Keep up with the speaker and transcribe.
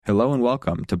Hello and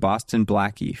welcome to Boston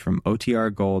Blackie from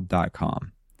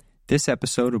OTRGold.com. This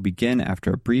episode will begin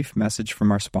after a brief message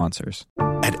from our sponsors.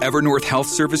 At Evernorth Health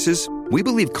Services, we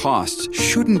believe costs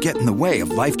shouldn't get in the way of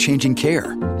life-changing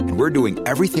care, and we're doing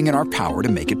everything in our power to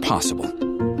make it possible.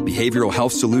 Behavioral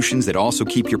health solutions that also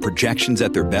keep your projections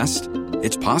at their best?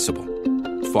 It's possible.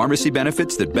 Pharmacy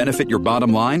benefits that benefit your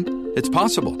bottom line? It's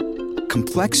possible.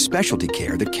 Complex specialty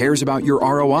care that cares about your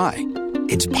ROI?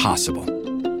 It's possible.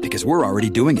 Because we're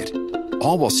already doing it.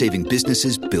 All while saving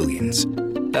businesses billions.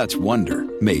 That's Wonder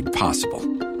made possible.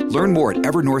 Learn more at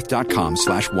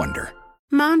evernorth.com/wonder.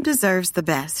 Mom deserves the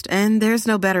best, and there's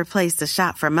no better place to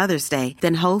shop for Mother's Day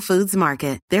than Whole Foods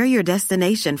Market. They're your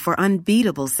destination for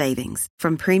unbeatable savings,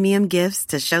 from premium gifts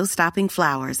to show-stopping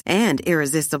flowers and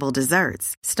irresistible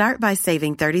desserts. Start by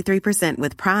saving 33%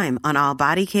 with Prime on all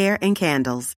body care and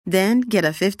candles. Then get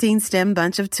a 15-stem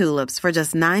bunch of tulips for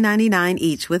just $9.99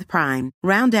 each with Prime.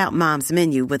 Round out Mom's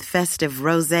menu with festive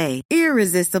rosé,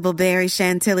 irresistible berry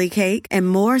chantilly cake, and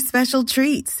more special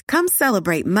treats. Come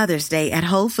celebrate Mother's Day at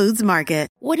Whole Foods Market.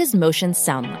 What does motion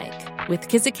sound like? With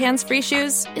Kizikans free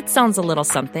shoes, it sounds a little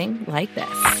something like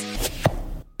this.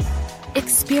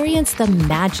 Experience the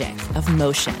magic of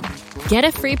motion. Get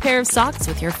a free pair of socks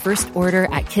with your first order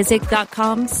at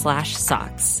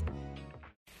kizik.com/socks.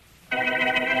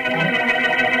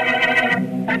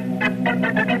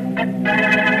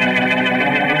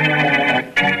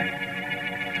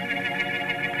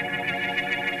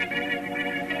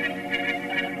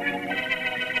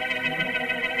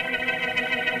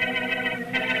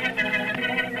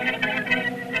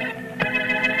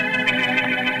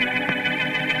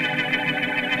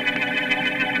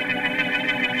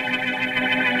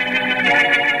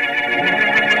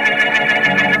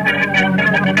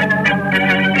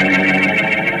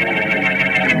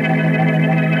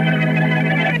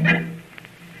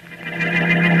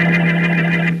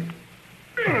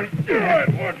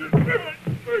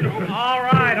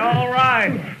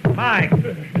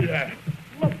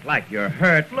 You're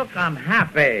hurt. Look, I'm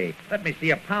happy. Let me see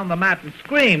you pound the mat and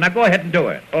scream. Now go ahead and do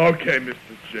it. Okay, Mr.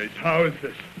 Chase. How is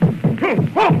this?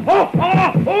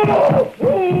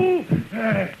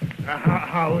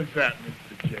 How is that,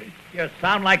 Mr. Chase? You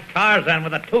sound like Tarzan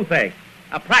with a toothache.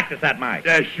 Now practice that, Mike.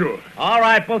 Yeah, sure. All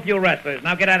right, both you wrestlers.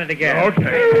 Now get at it again.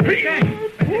 Okay.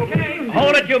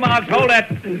 Hold it, you mugs. Hold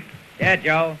it. Yeah,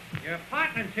 Joe. Your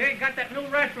partner, sir, got that new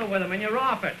wrestler with him in your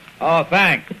office. Oh,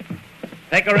 thanks.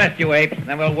 Take a rest, you apes, and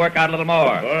then we'll work out a little more.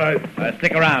 All right.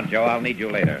 Stick around, Joe. I'll need you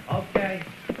later. Okay.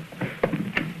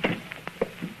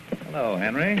 Hello,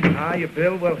 Henry. Hiya,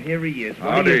 Bill. Well, here he is.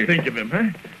 What do you think of him,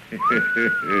 huh?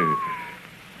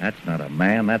 That's not a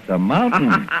man. That's a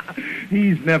mountain.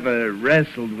 He's never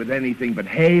wrestled with anything but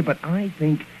hay, but I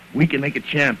think we can make a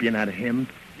champion out of him.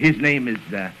 His name is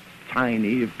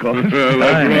Tiny, of course. That's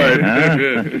right. Huh?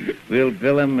 We'll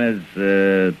bill him as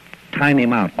Tiny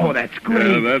Mountain. Oh, that's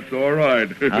great. Yeah, that's all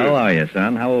right. How are you,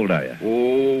 son? How old are you?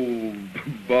 Oh,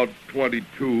 about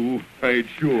 22, I ain't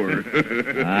sure.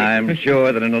 I'm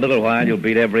sure that in a little while you'll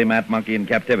beat every mat monkey in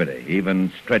captivity,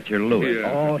 even Stretcher Lewis.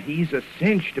 Yeah. Oh, he's a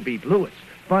cinch to beat Lewis.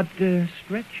 But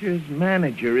Stretcher's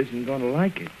manager isn't going to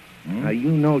like it. Now, you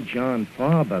know John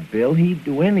Farber, Bill. He'd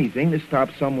do anything to stop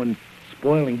someone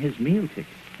spoiling his meal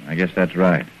ticket. I guess that's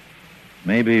right.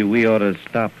 Maybe we ought to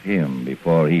stop him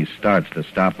before he starts to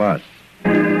stop us.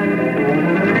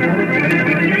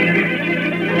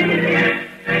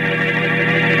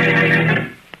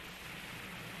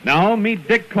 Now meet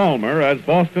Dick Calmer as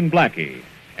Boston Blackie.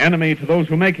 Enemy to those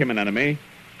who make him an enemy.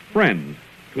 Friend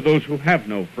to those who have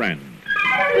no friend.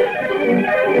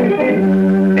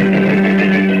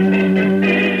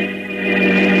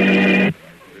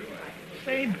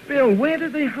 Bill, where do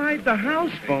they hide the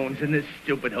house phones in this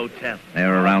stupid hotel?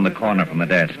 They're around the corner from the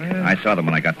desk. I saw them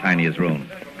when I got Tiny his room.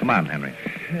 Come on, Henry.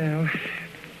 Well,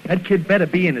 that kid better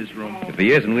be in his room. If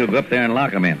he isn't, we'll go up there and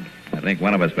lock him in. I think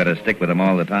one of us better stick with him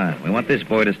all the time. We want this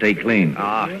boy to stay clean.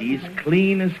 He's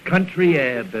clean as country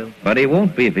air, Bill. But he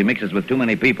won't be if he mixes with too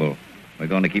many people. We're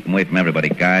going to keep him away from everybody,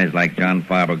 guys like John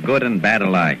Farber, good and bad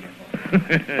alike.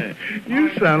 You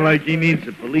sound like he needs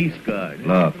a police guard.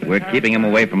 Look, we're keeping him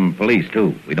away from police,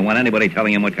 too. We don't want anybody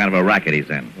telling him what kind of a racket he's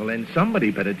in. Well, then somebody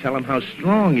better tell him how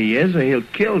strong he is, or he'll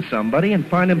kill somebody and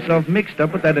find himself mixed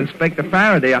up with that Inspector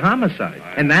Faraday, a homicide.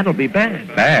 And that'll be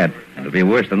bad. Bad? It'll be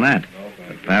worse than that.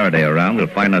 With Faraday around, we'll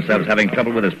find ourselves having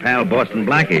trouble with his pal, Boston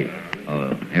Blackie.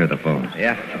 Oh, here are the phones.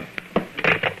 Yeah.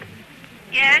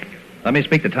 Yes? Let me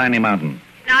speak to Tiny Mountain.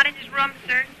 Not in his room,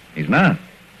 sir. He's not?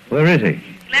 Where is he?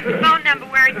 Left the phone number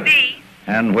where he'd be.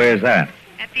 And where's that?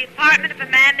 At the apartment of a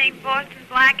man named Boston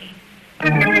Blackie.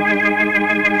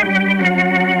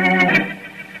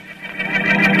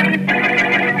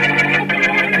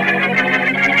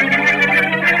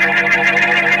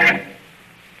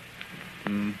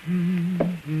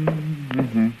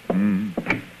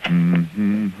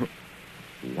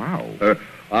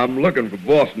 I'm looking for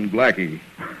Boston Blackie.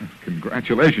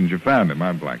 Congratulations, you found him,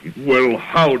 huh, Blackie? Well,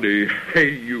 howdy. Hey,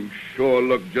 you sure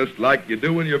look just like you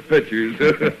do in your pictures.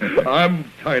 I'm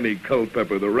Tiny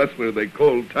Culpepper, the wrestler they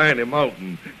call Tiny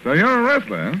Mountain. So you're a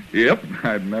wrestler, huh? Yep.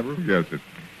 I'd never have guessed it.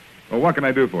 Well, what can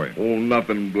I do for you? Oh,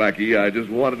 nothing, Blackie. I just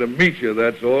wanted to meet you,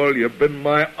 that's all. You've been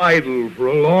my idol for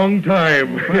a long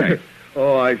time. Oh, thanks.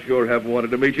 Oh, I sure have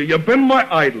wanted to meet you. You've been my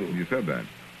idol. You said that.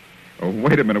 Oh,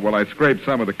 wait a minute while I scrape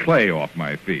some of the clay off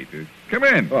my feet. Come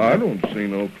in. Oh, I don't see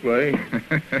no clay.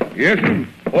 Yes, and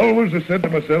always I said to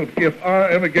myself, if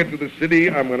I ever get to the city,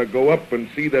 I'm going to go up and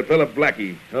see that fella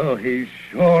Blackie. Oh, he's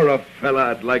sure a fella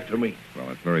I'd like to meet. Well,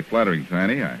 that's very flattering,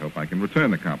 Tiny. I hope I can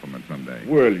return the compliment someday.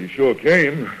 Well, you sure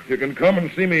can. You can come and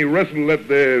see me wrestle at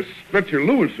the Stretcher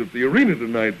Lewis at the arena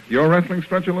tonight. You're wrestling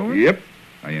Stretcher Lewis? Yep.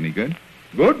 Are you any good?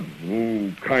 Good?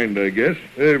 Oh, kind, I guess.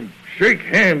 Shake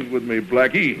hands with me,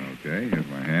 Blackie. Okay, here's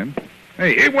my hand.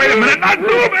 Hey, wait a minute. Not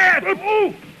too bad.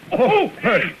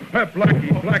 Hey,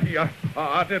 Blackie,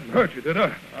 I didn't hurt you, did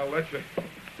I? I'll let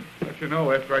you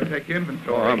know after I take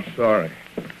inventory. Oh, I'm sorry.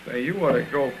 Say, you ought to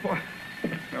go far.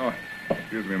 Oh,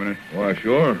 excuse me a minute. Why,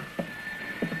 sure.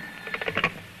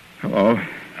 Hello.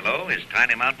 Hello, is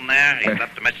Tiny Mountain there? He's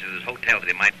left a message at his hotel that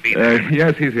he might be there.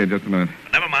 Yes, he's here. Just a minute.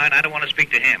 But never mind, I don't want to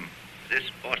speak to him. Is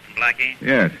this Boston Blackie?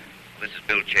 Yes. This is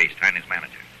Bill Chase, Tiny's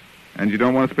manager. And you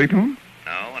don't want to speak to him?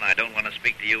 No, and I don't want to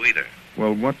speak to you either.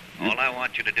 Well, what? All I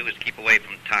want you to do is keep away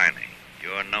from Tiny.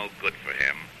 You're no good for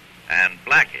him. And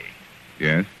Blackie,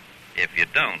 Yes? if you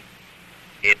don't,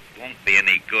 it won't be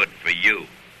any good for you.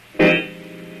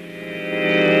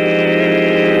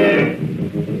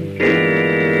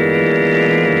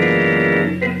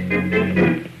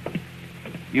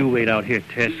 You wait out here,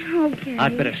 Tess. Okay.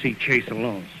 I'd better see Chase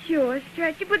alone. Sure,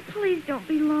 Stretcher, but please don't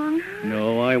be long.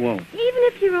 No, I won't. Even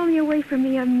if you're only away from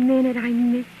me a minute, I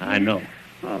miss you. I know.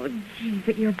 Oh, gee,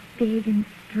 but you're big and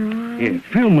strong. Here,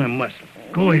 feel my muscle.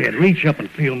 Go ahead, reach up and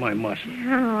feel my muscle.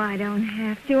 Oh, I don't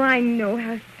have to. I know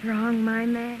how strong my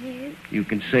man is. You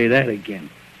can say that again.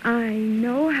 I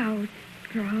know how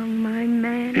strong my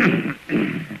man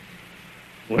is.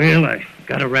 Well, I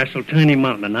gotta wrestle Tiny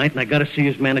Mountain tonight, and I gotta see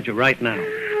his manager right now.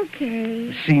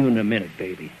 Okay. See you in a minute,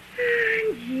 baby.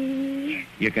 Gee.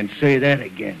 You can say that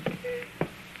again.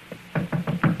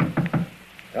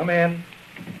 Come in.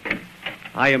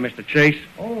 Hiya, Mr. Chase.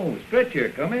 Oh, Stretcher,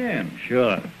 come in.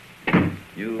 Sure.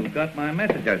 You got my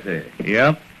message, I say.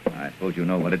 Yep. I suppose you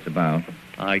know what it's about.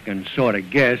 I can sort of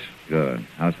guess. Good.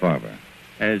 How's Farber?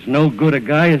 As no good a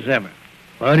guy as ever.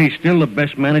 But he's still the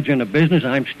best manager in the business.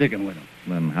 I'm sticking with him.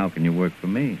 Then how can you work for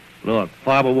me? Look,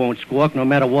 Farber won't squawk no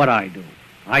matter what I do.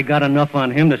 I got enough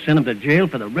on him to send him to jail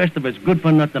for the rest of his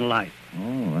good-for-nothing life.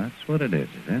 Oh, that's what it is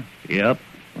it? Yep.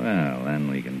 Well, then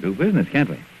we can do business, can't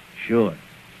we? Sure.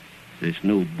 This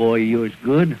new boy of yours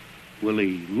good? Will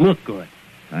he look good?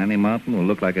 Tiny Mountain will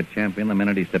look like a champion the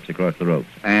minute he steps across the ropes.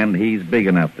 And he's big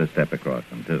enough to step across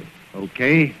them, too.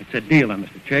 Okay, it's a deal,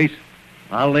 Mr. Chase.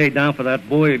 I'll lay down for that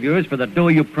boy of yours for the dough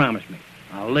you promised me.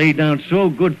 I'll lay down so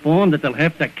good for him that they'll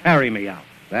have to carry me out.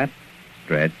 That,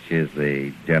 Stretch, is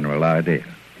the general idea.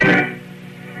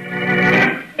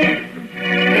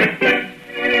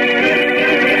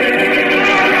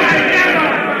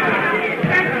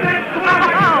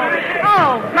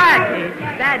 Oh, Blackie,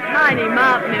 that Tiny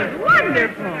Mountain is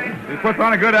wonderful. He puts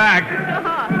on a good act.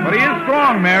 But he is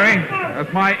strong, Mary.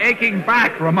 As my aching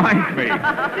back reminds me.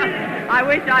 I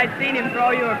wish I'd seen him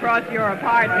throw you across your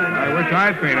apartment. I wish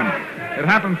I'd seen him. It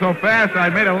happened so fast I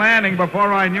made a landing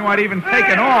before I knew I'd even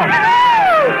taken off.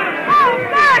 Oh,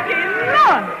 Blackie,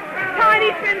 look!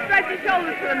 Tiny spins Stretch's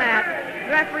shoulders to the mat.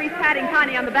 The referee's patting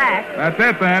Tiny on the back. That's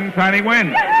it, then. Tiny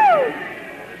wins. Yahoo!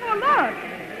 Oh, look.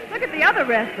 Look at the other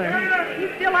wrestler.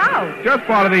 He's still out. Just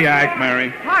part of the act,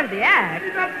 Mary. Part of the act.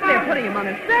 They're putting him on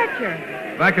a stretcher.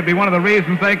 That could be one of the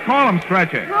reasons they call him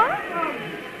Stretcher. Huh?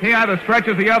 He either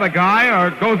stretches the other guy or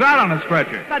goes out on a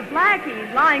stretcher. But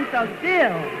Blackie's lying so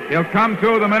still. He'll come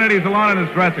to the minute he's alone in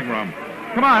his dressing room.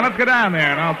 Come on, let's go down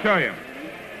there and I'll show you.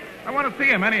 I want to see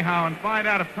him anyhow and find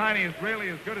out if Tiny is really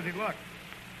as good as he looks.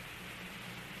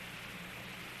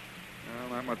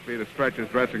 Well, that must be the Stretcher's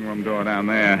dressing room door down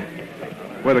there.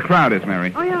 Where the crowd is,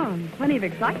 Mary. Oh, yeah. Plenty of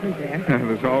excitement there.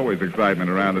 There's always excitement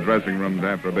around the dressing rooms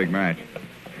after a big match.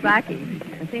 Blackie,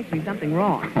 there seems to be something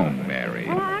wrong. Oh, Mary.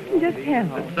 Oh, I can just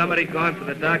tell. Somebody gone for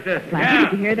the doctor? Blackie,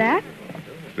 did you hear that?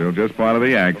 Still just part of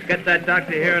the act. Get that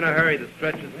doctor here in a hurry. The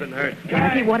Stretcher's been hurt.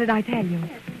 Blackie, what did I tell you?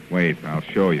 Wait, I'll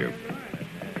show you.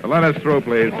 Let us through,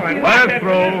 please. Right, Let us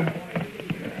through.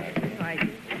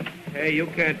 Hey, you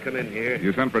can't come in here.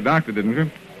 You sent for a doctor, didn't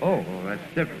you? Oh, that's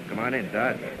different. Come on in,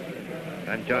 Dodge.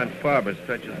 I'm John Farber,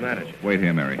 Stretcher's manager. Wait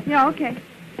here, Mary. Yeah, okay.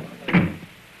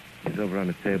 He's over on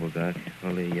the table, Doc.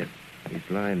 Only he's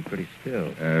lying pretty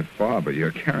still. Farber,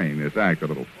 you're carrying this act a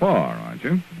little far, aren't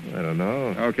you? I don't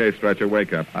know. Okay, Stretcher,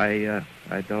 wake up. I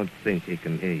don't think he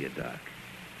can hear you, Doc.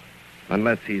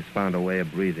 Unless he's found a way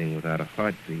of breathing without a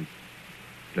heartbeat.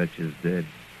 Stretcher's dead.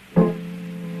 All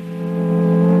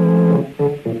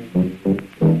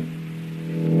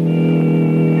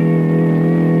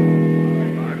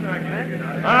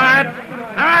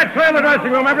right, clear the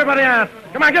dressing room. Everybody out.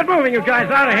 Come on, get moving, you guys.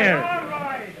 Out of here.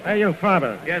 Hey, you,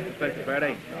 Farber. Yes, Inspector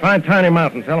Faraday. Find Tiny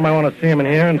Mountain. Tell him I want to see him in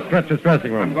here and stretch his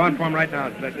dressing room. I'm going for him right now,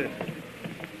 Inspector.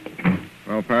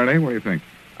 Well, Faraday, what do you think?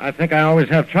 I think I always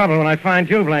have trouble when I find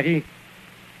you, Blackie.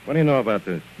 What do you know about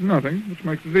this? Nothing, which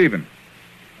makes us even.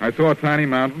 I saw Tiny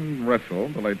Mountain wrestle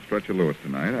the late Stretcher Lewis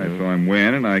tonight. I saw him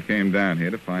win, and I came down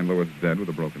here to find Lewis dead with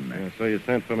a broken neck. Yeah, so you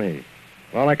sent for me.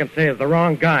 All I can say is the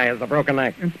wrong guy has the broken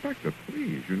neck. Inspector,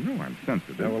 please, you know I'm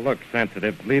sensitive. Yeah, well, look,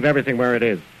 sensitive. Leave everything where it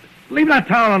is. Leave that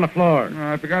towel on the floor.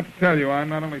 I forgot to tell you, I'm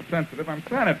not only sensitive, I'm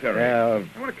sanitary. Yeah.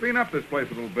 I want to clean up this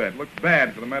place a little bit. It looks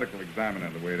bad for the medical examiner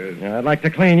the way it is. Yeah, I'd like to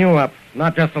clean you up,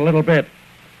 not just a little bit.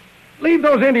 Leave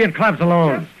those Indian clubs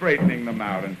alone. Just straightening them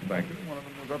out, Inspector. One of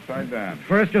them was upside down.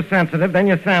 First you're sensitive, then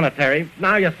you're sanitary.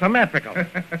 Now you're symmetrical.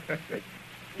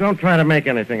 Don't try to make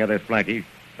anything of this, Blackie.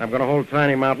 I'm going to hold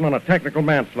Tiny Mountain on a technical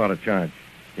manslaughter charge.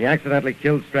 He accidentally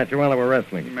killed Stretcher while they were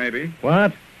wrestling. Maybe.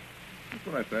 What? That's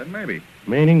what I said, maybe.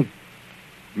 Meaning?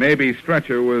 Maybe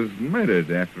Stretcher was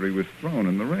murdered after he was thrown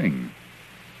in the ring.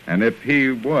 And if he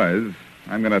was,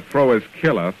 I'm going to throw his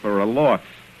killer for a loss.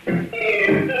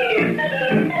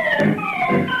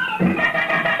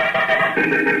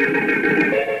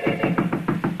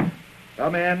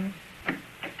 Come in.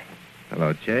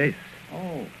 Hello, Chase.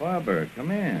 Oh, Farber,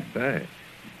 come in. Thanks.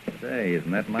 Say,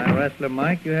 isn't that my wrestler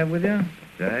Mike you have with you?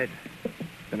 That's right.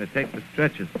 Gonna take the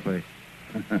Stretcher's place.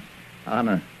 On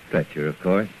a stretcher, of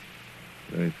course.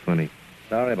 Very funny.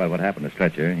 Sorry about what happened to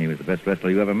Stretcher. He was the best wrestler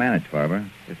you ever managed, Farber.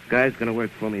 This guy's gonna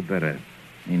work for me better.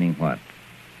 Meaning what?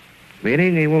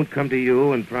 Meaning he won't come to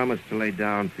you and promise to lay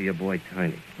down for your boy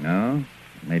Tiny. No?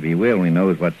 Maybe he will when he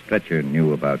knows what Stretcher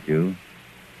knew about you.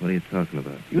 What are you talking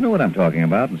about? You know what I'm talking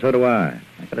about, and so do I.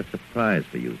 I got a surprise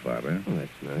for you, Farber. Oh,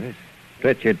 that's nice.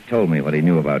 Stretcher told me what he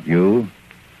knew about you.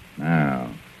 Now,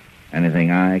 anything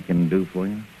I can do for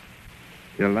you?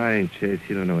 You're lying, Chase.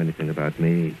 You don't know anything about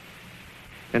me.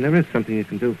 And there is something you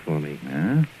can do for me.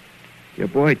 Huh? Your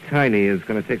boy Tiny is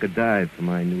going to take a dive for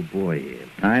my new boy here.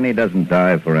 Tiny doesn't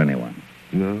dive for anyone.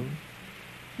 No?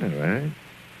 All right.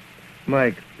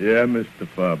 Mike. Yeah, Mr.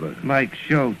 Farber. Mike,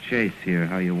 show Chase here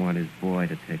how you want his boy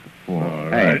to take a fall. All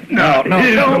right. Hey, no.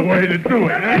 Here's the way to do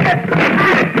it.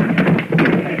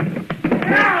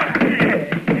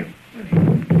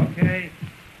 Okay. I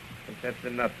think that's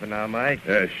enough for now, Mike.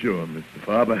 Yeah, sure, Mr.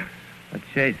 Farber. Now,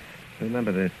 Chase,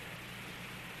 remember this.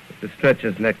 If the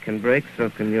Stretcher's neck can break, so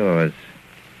can yours.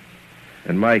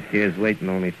 And Mike here's waiting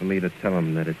only for me to tell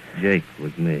him that it's Jake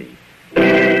with me.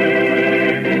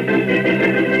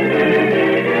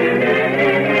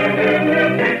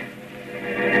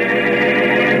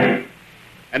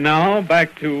 And now,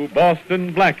 back to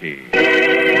Boston Blackie.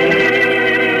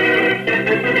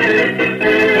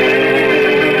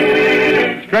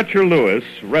 Stretcher Lewis,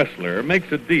 wrestler, makes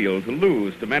a deal to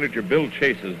lose to manager Bill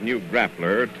Chase's new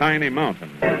grappler, Tiny Mountain.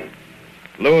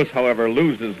 Lewis, however,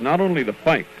 loses not only the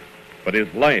fight, but his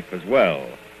life as well,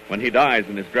 when he dies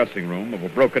in his dressing room of a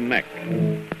broken neck.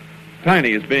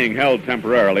 Tiny is being held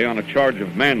temporarily on a charge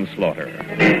of manslaughter.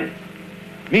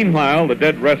 Meanwhile, the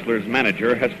dead wrestler's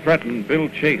manager has threatened Bill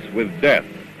Chase with death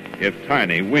if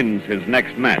Tiny wins his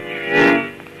next match.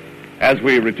 As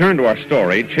we return to our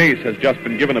story, Chase has just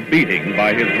been given a beating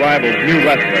by his rival's new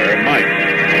wrestler, Mike.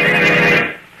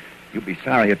 You'll be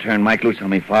sorry you turned Mike loose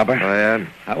on me, Farber. I am.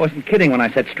 I wasn't kidding when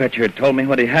I said Stretcher had told me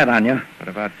what he had on you. What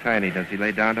about Tiny? Does he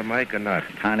lay down to Mike or not?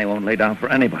 Tiny won't lay down for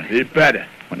anybody. He'd better.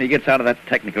 When he gets out of that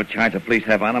technical charge the police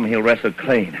have on him, he'll wrestle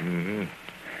clean. Mm-hmm.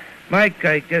 Mike,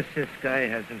 I guess this guy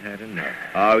hasn't had enough.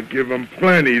 I'll give him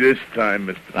plenty this time,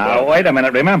 Mr. Now, wait a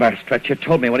minute. Remember, Stretcher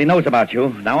told me what he knows about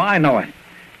you. Now I know it.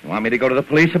 You want me to go to the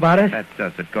police about it? That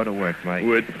does it. Go to work, Mike.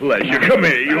 With pleasure. Come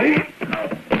here, you.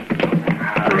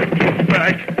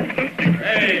 Back.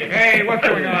 Hey, what's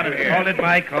going on in here? Hold it,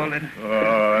 Mike, hold it.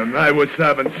 Oh, and I was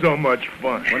having so much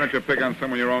fun. Why don't you pick on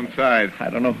someone your own size? I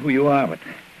don't know who you are, but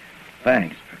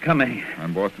thanks for coming.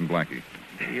 I'm Boston Blackie.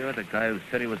 You're the guy who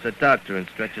said he was a doctor in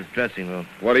Stretcher's dressing room.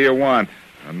 What do you want?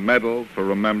 A medal for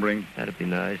remembering? That'd be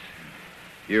nice.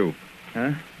 You.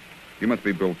 Huh? You must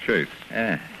be Bill Chase.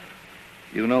 Yeah.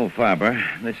 You know Farber.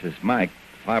 This is Mike,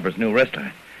 Farber's new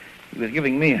wrestler. He was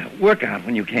giving me a workout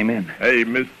when you came in. Hey,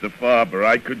 Mr. Farber,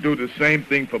 I could do the same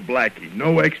thing for Blackie.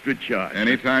 No extra charge.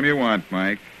 Anytime you want,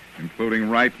 Mike, including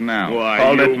right now. Why,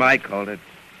 Hold it, Mike, hold it.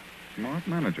 Smart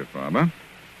manager, Farber.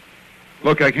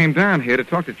 Look, I came down here to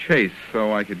talk to Chase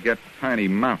so I could get Tiny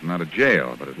Mountain out of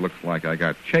jail, but it looks like I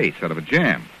got Chase out of a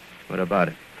jam. What about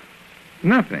it?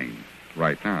 Nothing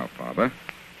right now, Farber.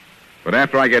 But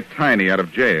after I get Tiny out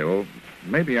of jail,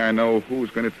 maybe I know who's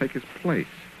going to take his place.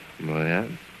 Oh, yeah?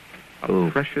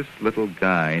 A precious little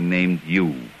guy named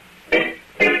you.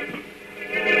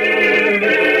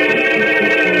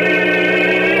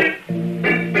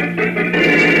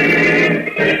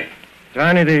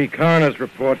 Tiny, the coroner's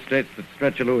report states that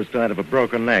Stretcher Lewis died of a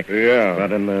broken neck. Yeah.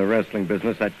 But in the wrestling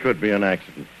business, that could be an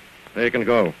accident. They can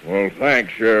go. Well,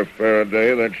 thanks, Sheriff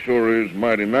Faraday. That sure is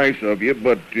mighty nice of you,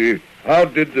 but how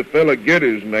did the fella get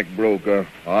his neck broke?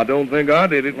 I don't think I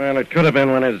did it. Well, it could have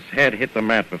been when his head hit the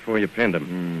mat before you pinned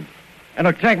him. And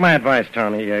look, take my advice,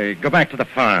 Tony. Go back to the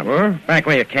farm. Huh? Back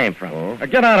where you came from.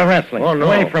 Get out of wrestling. Oh, no.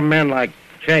 Away from men like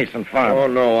Chase and Farm. Oh,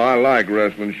 no, I like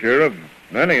wrestling, Sheriff.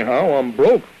 Anyhow, I'm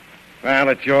broke. Well,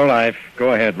 it's your life.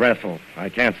 Go ahead, wrestle. I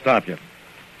can't stop you.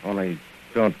 Only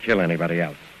don't kill anybody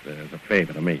else. As a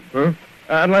favor to me. Huh?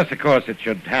 Unless, of course, it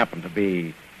should happen to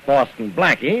be Boston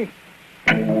Blackie.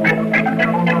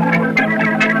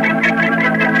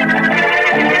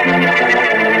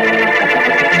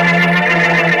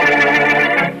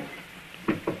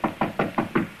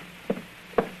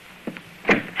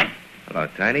 Hello,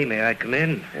 Tiny. May I come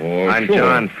in? Oh, I'm sure.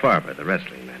 John Farber, the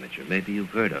wrestling manager. Maybe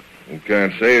you've heard of him.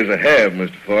 Can't say as I have,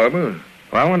 Mr. Farber.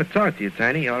 Well, I want to talk to you,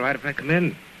 Tiny. All right if I come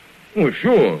in? Well,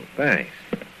 sure. Thanks.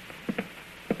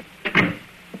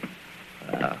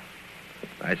 Wow.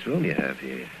 Nice room you have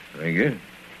here. Thank you.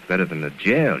 Better than the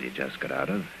jail you just got out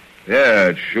of. Yeah,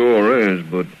 it sure is,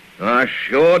 but I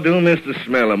sure do miss the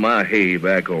smell of my hay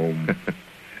back home.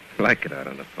 Like it out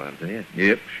on the farm, do you?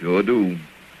 Yep, sure do.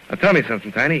 Now, tell me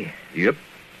something, Tiny. Yep.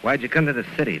 Why'd you come to the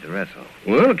city to wrestle?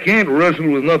 Well, can't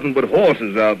wrestle with nothing but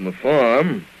horses out on the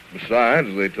farm.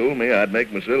 Besides, they told me I'd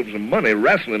make myself some money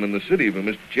wrestling in the city for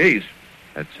Mr. Chase.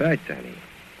 That's right, Tiny.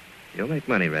 You'll make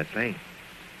money wrestling.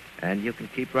 And you can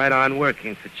keep right on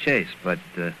working for Chase, but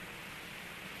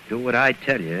do what I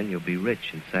tell you, and you'll be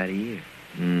rich inside a year.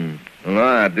 Well,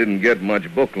 I didn't get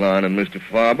much book lining, Mr.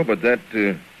 Farber, but that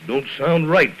don't sound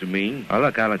right to me. Oh,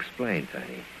 look, I'll explain,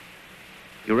 Tiny.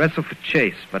 You wrestle for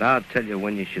Chase, but I'll tell you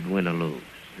when you should win or lose.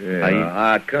 Yeah,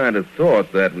 I kind of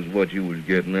thought that was what you was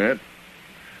getting at.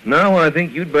 Now I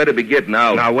think you'd better be getting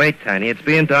out. Now, wait, Tiny. It's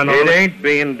being done It ain't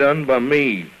being done by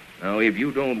me. Now, if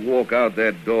you don't walk out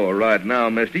that door right now,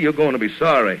 mister, you're going to be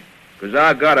sorry. Because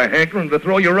I got a hankering to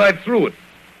throw you right through it.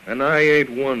 And I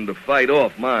ain't one to fight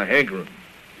off my hankering.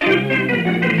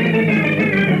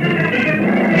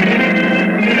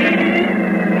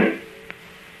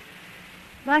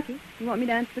 Blackie, you want me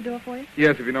to answer the door for you?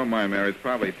 Yes, if you don't mind, Mary. It's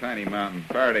probably Tiny Mountain.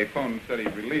 Faraday phoned and said he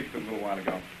released him a little while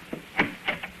ago.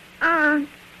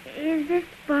 Is this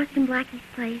Boston Blackie's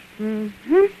place?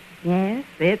 Mm-hmm. Yes,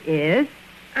 it is.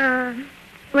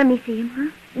 Let me see him, huh?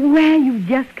 Well, you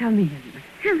just come in.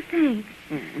 Oh, thanks.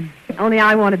 Only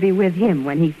I want to be with him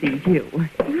when he sees you.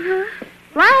 Uh-huh.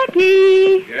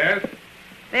 Blackie! Yes?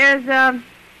 There's a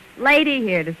lady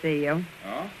here to see you.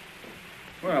 Oh?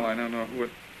 Well, I don't know who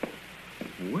it...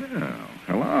 Well,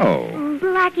 hello. Oh,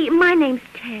 Blackie, my name's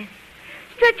Tess.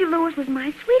 Stretcher Lewis was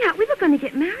my sweetheart. We were going to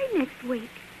get married next week.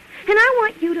 And I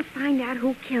want you to find out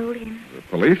who killed him. The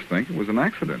police think it was an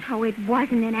accident. Oh, it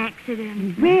wasn't an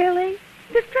accident. Really?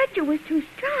 The stretcher was too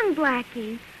strong,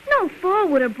 Blackie. No fall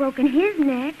would have broken his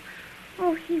neck.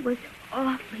 Oh, he was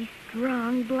awfully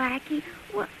strong, Blackie.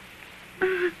 Well,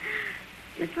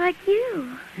 just like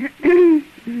you.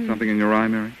 Something in your eye,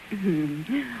 Mary?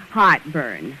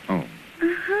 Heartburn. Oh.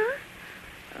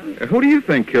 Uh-huh. Who do you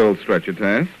think killed Stretcher,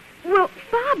 Tess? Well,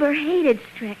 Farber hated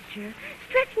Stretcher.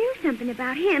 Stretch knew something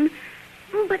about him.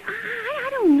 But I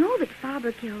don't know that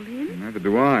Farber killed him. Neither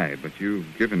do I, but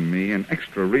you've given me an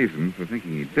extra reason for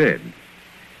thinking he did.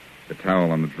 The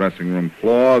towel on the dressing room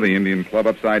floor, the Indian club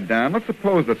upside down. Let's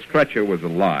suppose that Stretcher was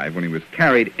alive when he was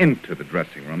carried into the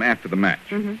dressing room after the match.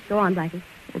 Mm-hmm. Go on, Blackie.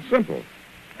 Well, simple.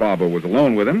 Farber was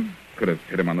alone with him. Could have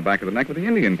hit him on the back of the neck with the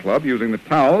Indian club using the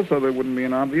towel so there wouldn't be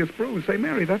an obvious bruise. Say,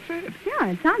 Mary, that's it. Yeah,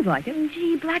 it sounds like it.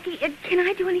 Gee, Blackie, can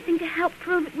I do anything to help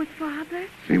prove it was Farber?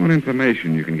 See what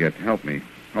information you can get to help me.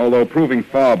 Although proving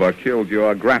Farber killed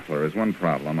your grappler is one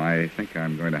problem, I think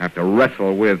I'm going to have to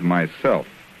wrestle with myself.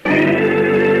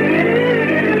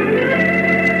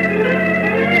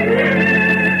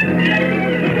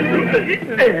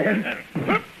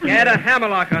 Get Get a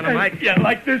hammerlock on him, Mike. Yeah,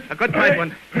 like this. A good tight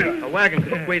one. A wagon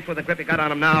could squeeze through the grip you got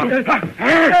on him now. That's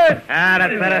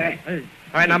better.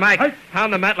 All right, now, Mike,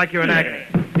 pound the mat like you're in agony.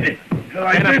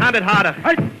 And pound it harder.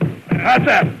 How's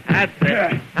that? That's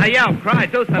it. Now yell, cry,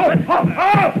 do something.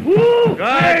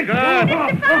 Good, good.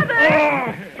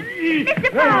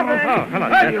 Mr. Father! Oh, hello,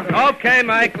 Tess. Okay,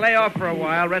 Mike, lay off for a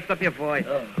while. Rest up your voice.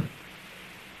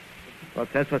 Well,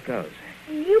 Tess, what goes?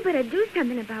 You better do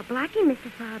something about Blackie, Mr.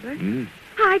 Father.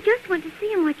 I just went to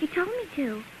see him like you told me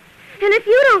to. And if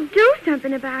you don't do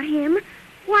something about him,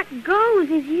 what goes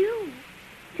is you.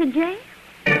 To jail.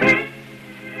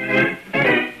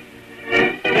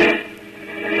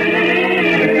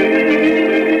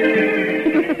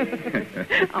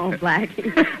 Oh,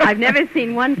 Blackie, I've never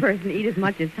seen one person eat as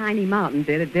much as Tiny Mountain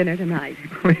did at dinner tonight.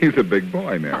 He's a big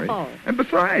boy, Mary. Oh. And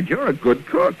besides, you're a good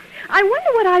cook. I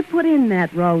wonder what I put in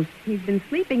that roast. He's been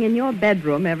sleeping in your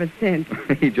bedroom ever since.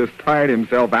 He just tired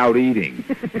himself out eating.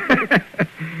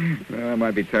 Well, that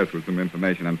might be Tess with some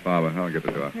information on Father. I'll get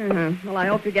the door. Well, I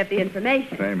hope you get the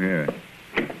information. Same here.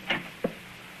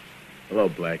 Hello,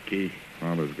 Blackie.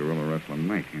 Father's gorilla wrestler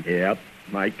Mike. Huh? Yep,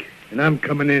 Mike. And I'm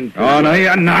coming in. Oh, no,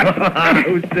 you're not.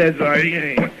 Who says I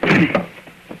ain't?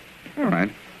 All right.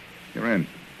 You're in.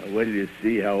 Well, you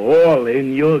see how all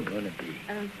in you're going to be.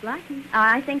 Blackie,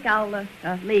 I think I'll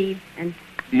leave and...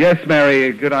 Yes,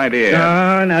 Mary, good idea.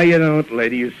 No, you don't,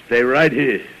 lady. You stay right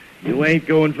here. You ain't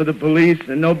going for the police,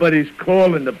 and nobody's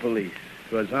calling the police,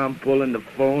 because I'm pulling the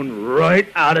phone right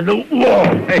out of the wall.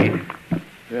 Hey.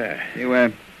 Yeah.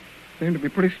 You, seem to be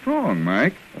pretty strong,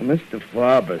 Mike. Well, Mr.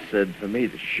 Farber said for me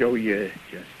to show you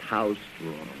just how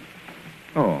strong.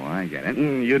 Oh, I get it.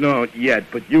 You don't yet,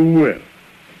 but you will.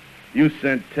 You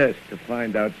sent Tess to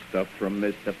find out stuff from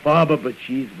Mr. Farber, but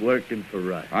she's working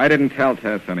for us. I didn't tell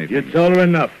Tess anything. You told her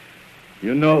enough.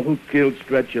 You know who killed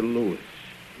Stretcher Lewis.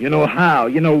 You know how.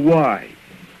 You know why.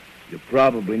 You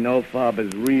probably know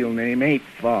Farber's real name ain't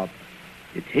Farber.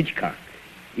 It's Hitchcock.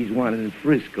 He's wanted in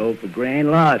Frisco for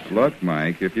grand larceny. Look,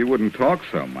 Mike, if you wouldn't talk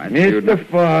so much, Mr.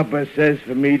 Farber says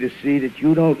for me to see that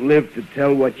you don't live to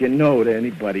tell what you know to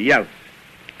anybody else.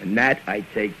 And that I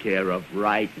take care of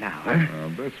right now.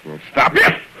 This will stop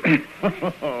you.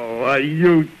 Oh, are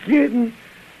you kidding?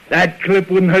 That clip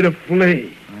wouldn't hurt a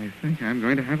flea. I think I'm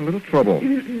going to have a little trouble.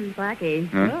 Blackie,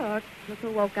 Huh? look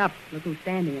who woke up. Look who's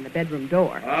standing in the bedroom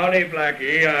door. Howdy,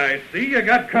 Blackie. I see you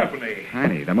got company.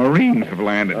 Honey, the Marines have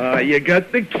landed. You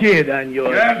got the kid on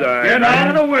your Just side. get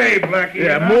out of the way, Blackie.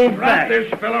 Yeah, and move I'll drop back. this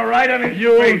fella right on his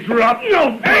You face. drop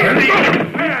no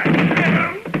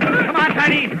Come on,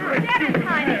 Tiny. Get it,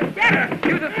 Tiny. Get it.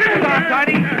 Use a scissors off,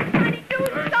 Tiny. Tiny, do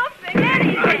something,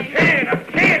 anything. I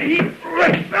can't. He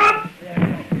rips up.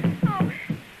 Oh,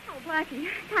 Blackie,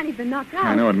 Tiny's been knocked out.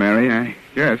 I know it, Mary. I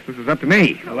guess this is up to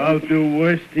me. Well, I'll do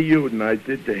worse to you than I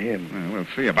did to him. Well, we'll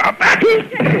see about that.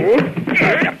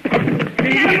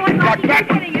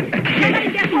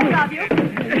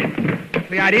 That's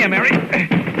the idea, Mary.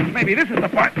 Maybe this is the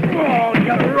part. Oh,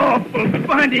 you're awful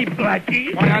funny,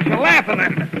 Blackie. Why aren't you laughing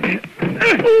then?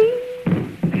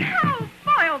 Oh,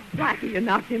 boy, oh, Blackie, you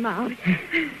knocked him out.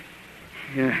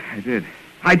 Yeah, I did.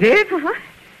 I did? Uh-huh.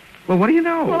 Well, what do you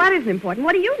know? Well, that isn't important.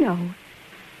 What do you know?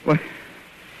 Well,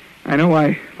 I know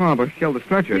why Farber killed the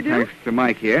Stretcher, You do? thanks to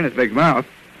Mike here and his big mouth.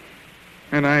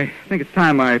 And I think it's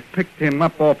time I picked him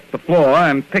up off the floor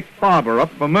and picked Farber up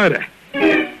for murder.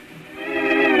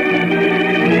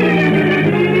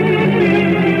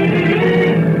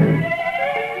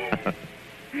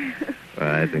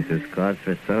 Well, I think this calls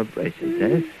for a celebration,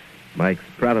 Tess. Mike's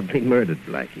probably murdered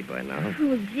Blackie by now.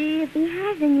 Oh, gee, if he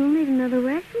has, then you'll need another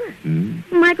wrestler. Hmm?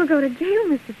 Mike will go to jail,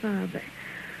 Mr. Farber.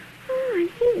 Oh, and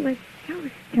he was so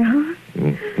strong.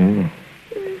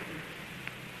 Mm-hmm.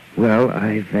 Well,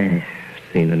 I've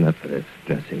seen enough of this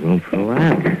dressing room for a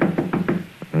while.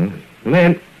 Come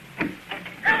in.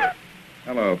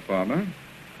 Hello, Farber.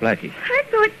 Blackie. I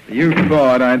thought... You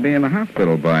thought I'd be in the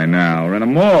hospital by now, or in a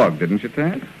morgue, didn't you,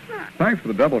 Ted? Thanks for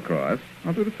the double cross.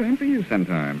 I'll do the same for you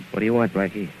sometime. What do you want,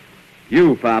 Blackie?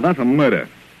 You, Farber, for murder.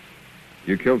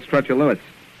 You killed Stretcher Lewis.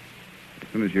 As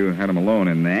soon as you had him alone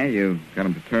in there, you got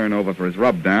him to turn over for his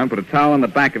rub-down, put a towel on the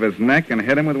back of his neck, and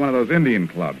hit him with one of those Indian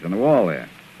clubs on the wall there.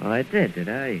 Oh, I did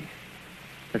I?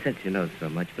 Well, since you know so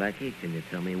much, Blackie, can you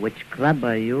tell me which club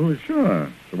I used? Sure.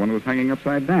 The one that was hanging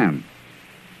upside down.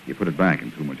 You put it back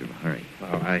in too much of a hurry.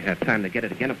 Well, I have time to get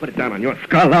it again and put it down on your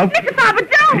skull now. Mr. Farber,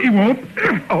 don't! He won't.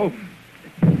 Oh.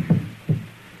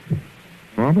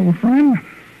 Farber, my friend,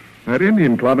 that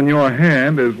Indian club in your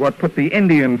hand is what put the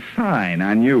Indian sign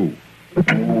on you.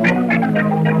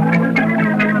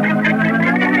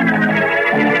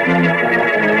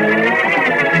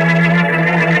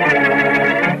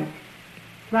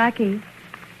 Blackie,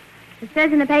 it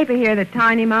says in the paper here that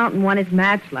Tiny Mountain won his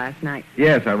match last night.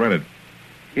 Yes, I read it.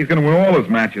 He's going to win all his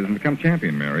matches and become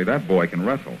champion, Mary. That boy can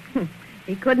wrestle.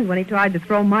 He couldn't when he tried to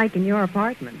throw Mike in your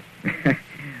apartment. I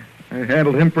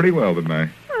handled him pretty well, didn't I?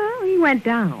 Well, he went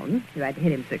down. You had to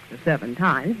hit him 6 or 7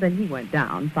 times, but he went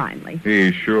down finally.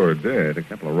 He sure did. A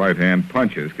couple of right-hand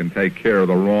punches can take care of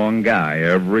the wrong guy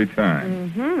every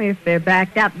time. Mm-hmm, if they're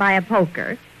backed up by a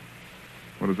poker.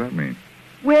 What does that mean?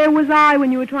 Where was I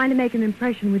when you were trying to make an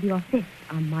impression with your fist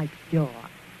on Mike's jaw?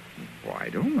 Well, I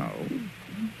don't know.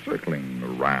 Circling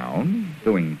around,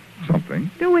 doing something.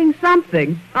 Doing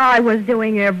something? I was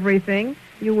doing everything.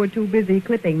 You were too busy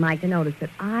clipping Mike to notice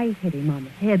that I hit him on the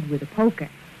head with a poker,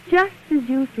 just as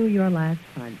you threw your last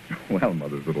punch. Well,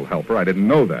 Mother's little helper, I didn't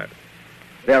know that.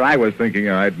 There I was thinking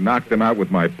I'd knocked him out with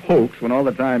my pokes when all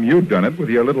the time you'd done it with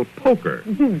your little poker.